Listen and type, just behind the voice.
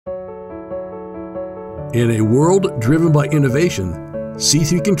In a world driven by innovation,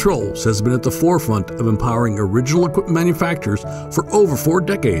 C3controls has been at the forefront of empowering original equipment manufacturers for over 4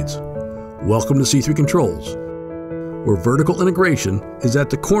 decades. Welcome to C3controls, where vertical integration is at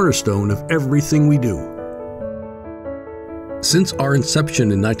the cornerstone of everything we do. Since our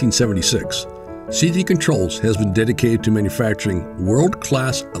inception in 1976, C3controls has been dedicated to manufacturing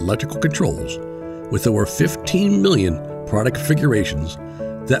world-class electrical controls with over 15 million product configurations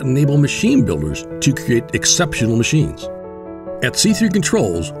that enable machine builders to create exceptional machines. At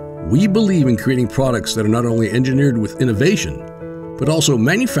C3controls, we believe in creating products that are not only engineered with innovation, but also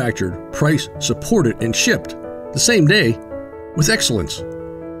manufactured, priced, supported, and shipped the same day with excellence.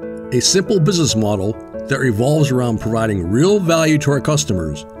 A simple business model that revolves around providing real value to our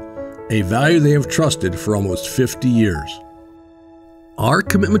customers, a value they have trusted for almost 50 years. Our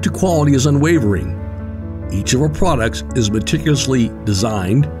commitment to quality is unwavering. Each of our products is meticulously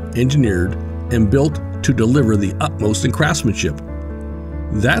designed, engineered, and built to deliver the utmost in craftsmanship.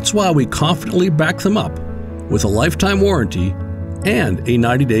 That's why we confidently back them up with a lifetime warranty and a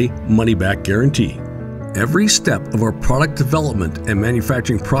 90-day money-back guarantee. Every step of our product development and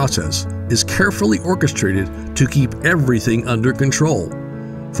manufacturing process is carefully orchestrated to keep everything under control,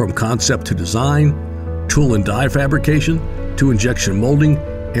 from concept to design, tool and die fabrication, to injection molding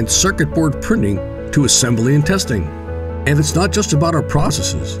and circuit board printing, to assembly and testing. And it's not just about our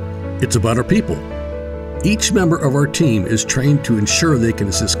processes, it's about our people. Each member of our team is trained to ensure they can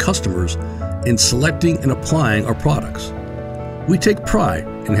assist customers in selecting and applying our products. We take pride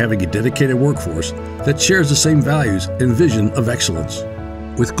in having a dedicated workforce that shares the same values and vision of excellence.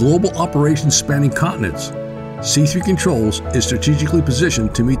 With global operations spanning continents, C3controls is strategically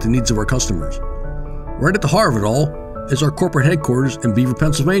positioned to meet the needs of our customers. Right at the heart of it all is our corporate headquarters in Beaver,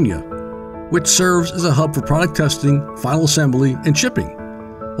 Pennsylvania, which serves as a hub for product testing, final assembly, and shipping,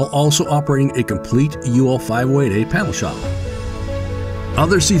 while also operating a complete UL 508A panel shop.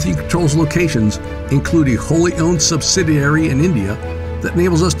 Other C3controls locations include a wholly owned subsidiary in India that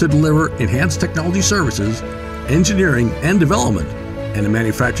enables us to deliver enhanced technology services, engineering, and development, and a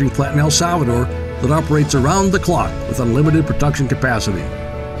manufacturing plant in El Salvador that operates around the clock with unlimited production capacity.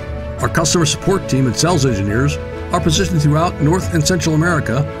 Our customer support team and sales engineers are positioned throughout North and Central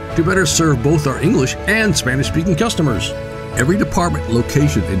America to better serve both our English and Spanish-speaking customers. Every department,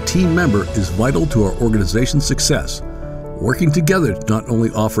 location, and team member is vital to our organization's success, working together to not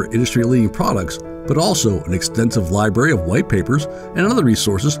only offer industry-leading products, but also an extensive library of white papers and other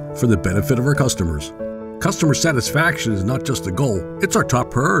resources for the benefit of our customers. Customer satisfaction is not just a goal, it's our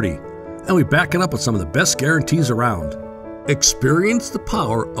top priority, and we back it up with some of the best guarantees around. Experience the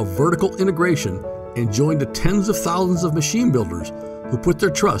power of vertical integration and join the tens of thousands of machine builders who put their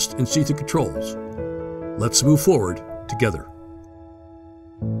trust in C3controls. Let's move forward together.